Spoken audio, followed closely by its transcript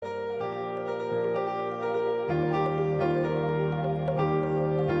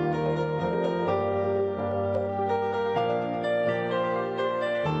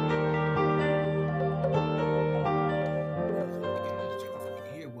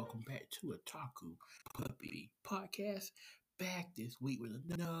to Otaku Puppy Podcast. Back this week with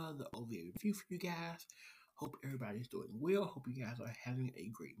another OVA review for you guys. Hope everybody's doing well. Hope you guys are having a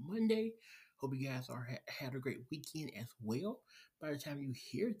great Monday. Hope you guys are had a great weekend as well. By the time you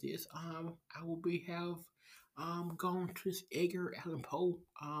hear this, I will have gone to this Edgar Allan Poe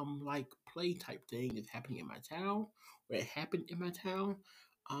like play type thing that's happening in my town, or it happened in my town.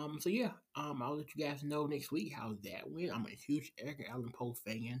 I'll let you guys know next week how that went. I'm a huge Edgar Allan Poe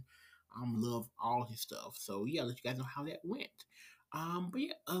fan. Love all his stuff. So yeah, I'll let you guys know how that went. Other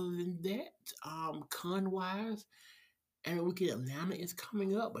than that, con wise, and Weekend Atlanta is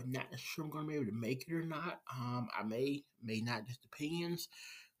coming up, but not sure I'm gonna be able to make it or not. I may not, just depends.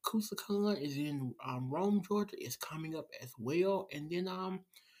 KusaCon is in Rome, Georgia. It's coming up as well, and then I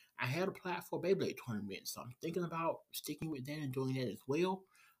had applied for a Beyblade tournament, so I'm thinking about sticking with that and doing that as well.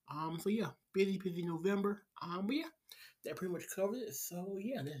 Busy November. That pretty much covers it. So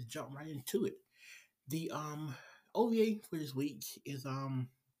yeah, let's jump right into it. The OVA for this week is some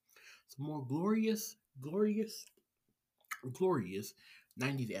more glorious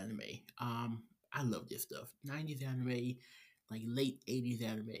 90s anime. I love this stuff. 90s anime, like late 80s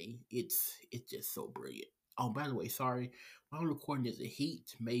anime. It's just so brilliant. Oh, by the way, sorry. While I'm recording this, the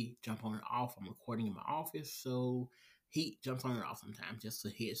heat may jump on and off. I'm recording in my office, so heat jumps on and off sometimes, just a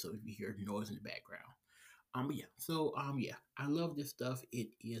hit. So if you hear noise in the background. I love this stuff. It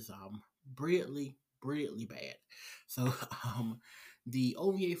is brilliantly bad. So the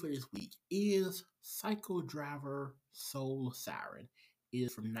OVA for this week is Psycho Driver Soul Siren. It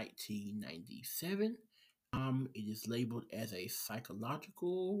is from 1997. It is labeled as a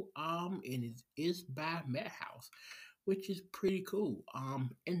psychological, and it is by Madhouse, which is pretty cool.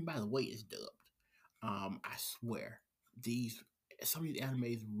 And by the way, it's dubbed. I swear, these some of these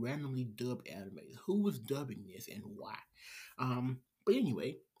animes randomly dub animes. Who was dubbing this and why? But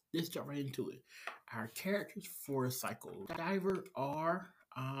anyway, let's jump right into it. Our characters for Psycho Diver are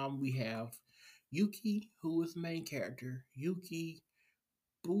we have Yuki, who is the main character, Yuki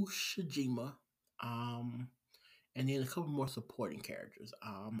Bushijima, um, and then a couple more supporting characters.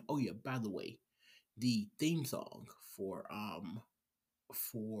 By the way, the theme song for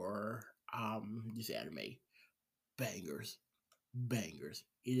this anime, bangers, bangers.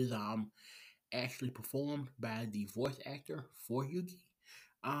 It is actually performed by the voice actor for Yugi.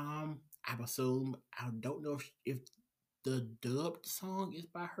 I assume, I don't know if the dubbed song is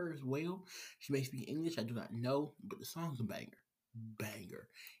by her as well. She may speak English, I do not know, but the song's a banger. Banger.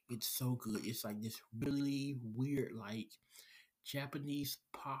 It's so good. It's like this really weird, like Japanese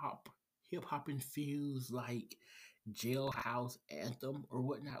pop, hip hop infused, like jailhouse anthem or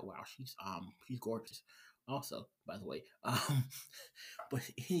whatnot. Wow, she's gorgeous. Also, by the way, but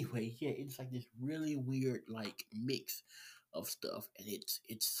anyway, yeah, it's like this really weird like mix of stuff, and it's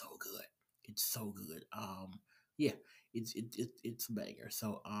so good. It's so good. Yeah, it's a banger.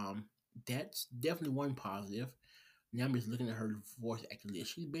 So that's definitely one positive. Now I'm just looking at her voice actor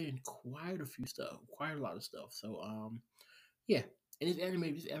list. She's been in quite a lot of stuff. So yeah, and this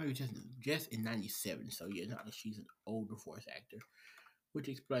anime just in '97. So yeah, not that she's an older voice actor, which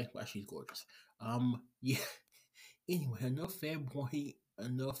explains why she's gorgeous. Yeah. Anyway, enough fanboying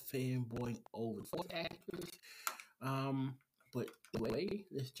over the voice actors. But anyway,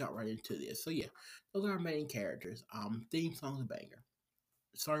 let's jump right into this. So yeah, those are our main characters. Theme song's a banger.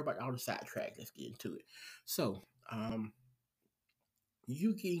 Sorry about all the sidetrack. Let's get into it. So,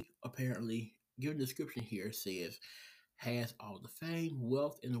 Yuki apparently, given the description here, says has all the fame,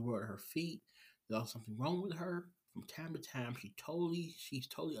 wealth in the world at her feet. There's also something wrong with her. From time to time, she's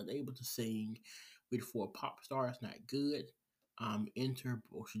totally unable to sing. Which for a pop star, it's not good. Enter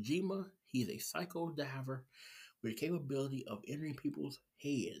Oshijima. He's a psycho diver with the capability of entering people's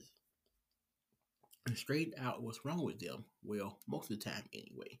heads and straighten out what's wrong with them. Well, most of the time,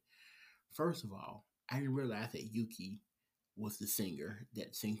 anyway. First of all, I didn't realize that Yuki was the singer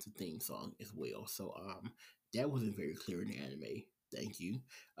that sings the theme song as well. So that wasn't very clear in the anime. Thank you.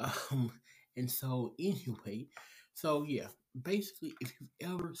 Um and so anyway, so yeah, basically if you've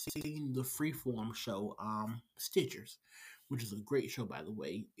ever seen the freeform show Stitchers, which is a great show by the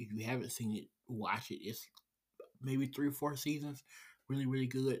way. If you haven't seen it, watch it. It's maybe 3 or 4 seasons. Really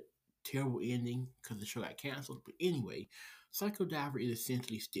good. Terrible ending because the show got canceled. But anyway, Psycho Diver is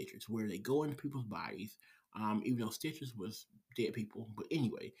essentially Stitchers, where they go into people's bodies. Even though Stitchers was dead people, but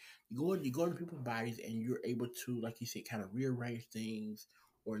anyway, you go into people's bodies and you're able to, like you said, kind of rearrange things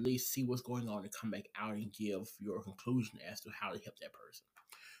or at least see what's going on and come back out and give your conclusion as to how to help that person.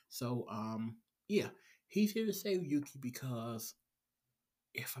 So yeah, he's here to save Yuki because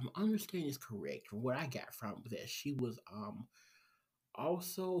if I'm understanding this correct, from what I got from that she was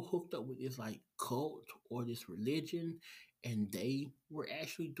also hooked up with this like cult or this religion, and they were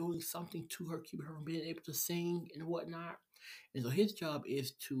actually doing something to her, keeping her from being able to sing and whatnot. And so his job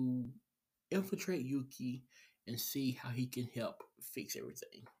is to infiltrate Yuki and see how he can help fix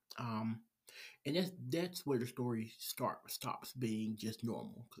everything. Um, and that's where the story stops being just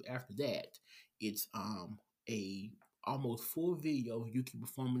normal. Because after that, it's a almost full video of Yuki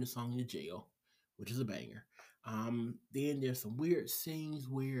performing the song in the jail, which is a banger. Then there's some weird scenes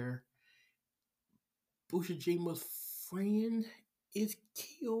where Bushijima's friend is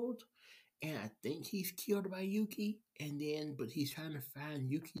killed, and I think he's killed by Yuki. And then, but he's trying to find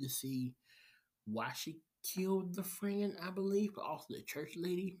Yuki to see why she killed the friend, I believe, but also the church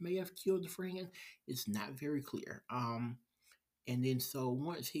lady may have killed the friend. It's not very clear. And then so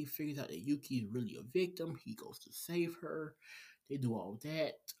once he figures out that Yuki is really a victim, he goes to save her. They do all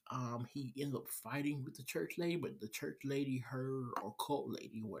that. He ends up fighting with the church lady, but the church lady, her or cult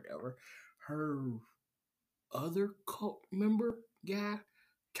lady, whatever, her other cult member guy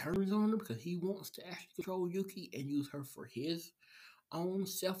turns on her because he wants to actually control Yuki and use her for his own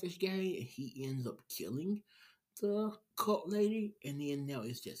selfish gain, and he ends up killing the cult lady, and then now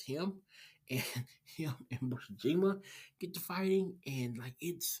it's just him and him and Mushijima get to fighting, and like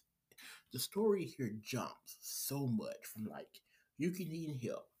it's the story here jumps so much from like Yuki needing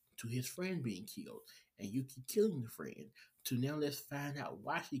help to his friend being killed and Yuki killing the friend to now let's find out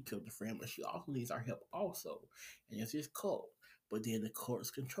why she killed the friend, but she also needs our help also. And there's this cult, but then the cult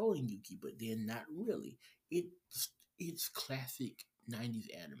is controlling Yuki, but then not really. It's classic 90s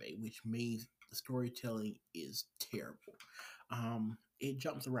anime, which means the storytelling is terrible. It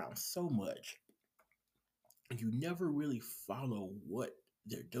jumps around so much, and you never really follow what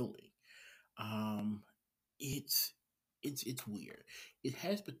they're doing. Um, it's it's weird. It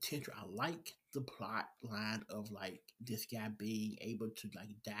has potential. I like the plot line of like this guy being able to like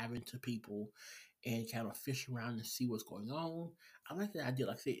dive into people and kind of fish around and see what's going on. I like that idea.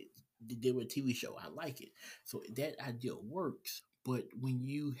 Like I said, they did with a TV show. I like it. So that idea works. But when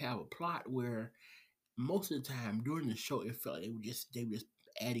you have a plot where most of the time during the show it felt like they were just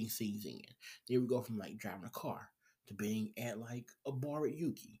adding scenes in. They would go from like driving a car to being at like a bar at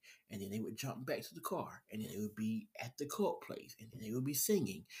Yuki, and then they would jump back to the car, and then they would be at the cult place, and then they would be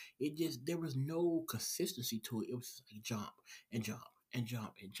singing. It just there was no consistency to it. It was just like jump and jump and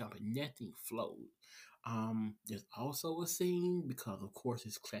jump and jump, and nothing flowed. There's also a scene because of course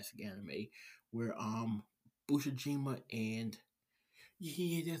it's classic anime where Bushijima and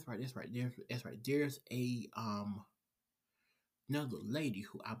yeah, that's right. That's right. That's right. There's a another lady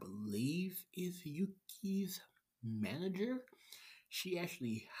who I believe is Yuki's manager. She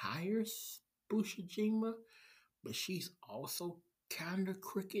actually hires Bushijima, but she's also kind of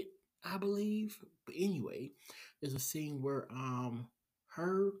crooked, I believe. But anyway, there's a scene where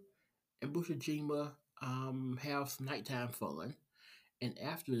her and Bushijima have some nighttime fun, and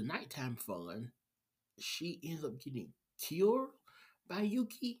after the nighttime fun, she ends up getting killed by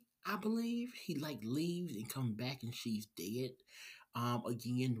Yuki, I believe. He like leaves and comes back and she's dead.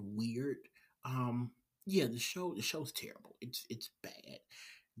 Again, weird. Um, yeah, the show's terrible. It's bad.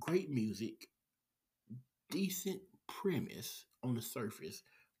 Great music, decent premise on the surface.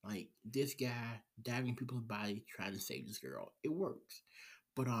 Like this guy diving people's body trying to save this girl. It works.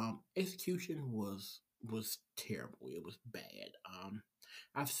 But execution was terrible. It was bad.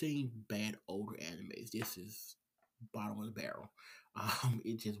 I've seen bad older animes. This is bottom of the barrel.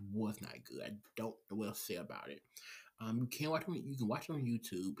 It just was not good. I don't know what else to say about it. You can watch it. You can watch it on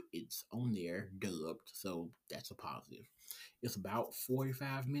YouTube. It's on there dubbed, so that's a positive. It's about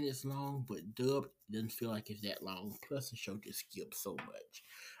 45 minutes long, but dubbed it doesn't feel like it's that long. Plus, the show just skips so much.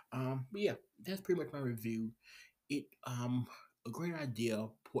 But yeah, that's pretty much my review. It a great idea,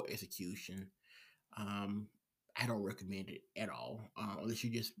 poor execution. Um, I don't recommend it at all, unless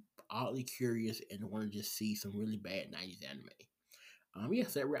you're just oddly curious and want to just see some really bad 90s anime.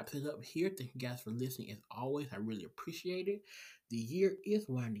 Yes, that wraps it up here. Thank you guys for listening. As always, I really appreciate it. The year is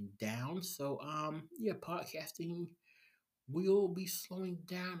winding down, so yeah, podcasting will be slowing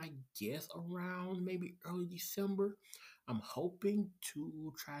down, I guess, around maybe early December. I'm hoping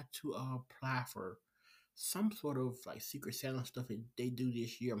to try to apply for some sort of like Secret Santa stuff that they do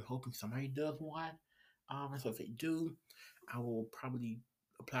this year. I'm hoping somebody does one. So if they do, I will probably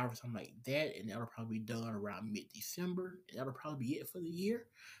apply for something like that, and that'll probably be done around mid-December, and that'll probably be it for the year.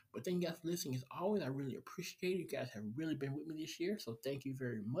 But thank you guys for listening. As always, I really appreciate it. You guys have really been with me this year, so thank you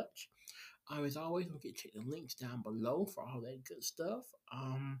very much. As always, don't forget to check the links down below for all that good stuff.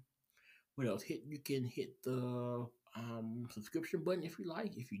 What else? You can hit the subscription button if you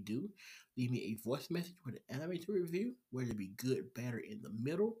like. If you do, leave me a voice message with an anime to review, whether it be good, bad, or in the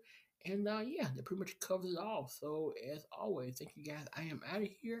middle. And yeah, that pretty much covers it all. So as always, thank you guys. I am out of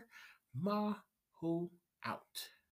here. Maho out.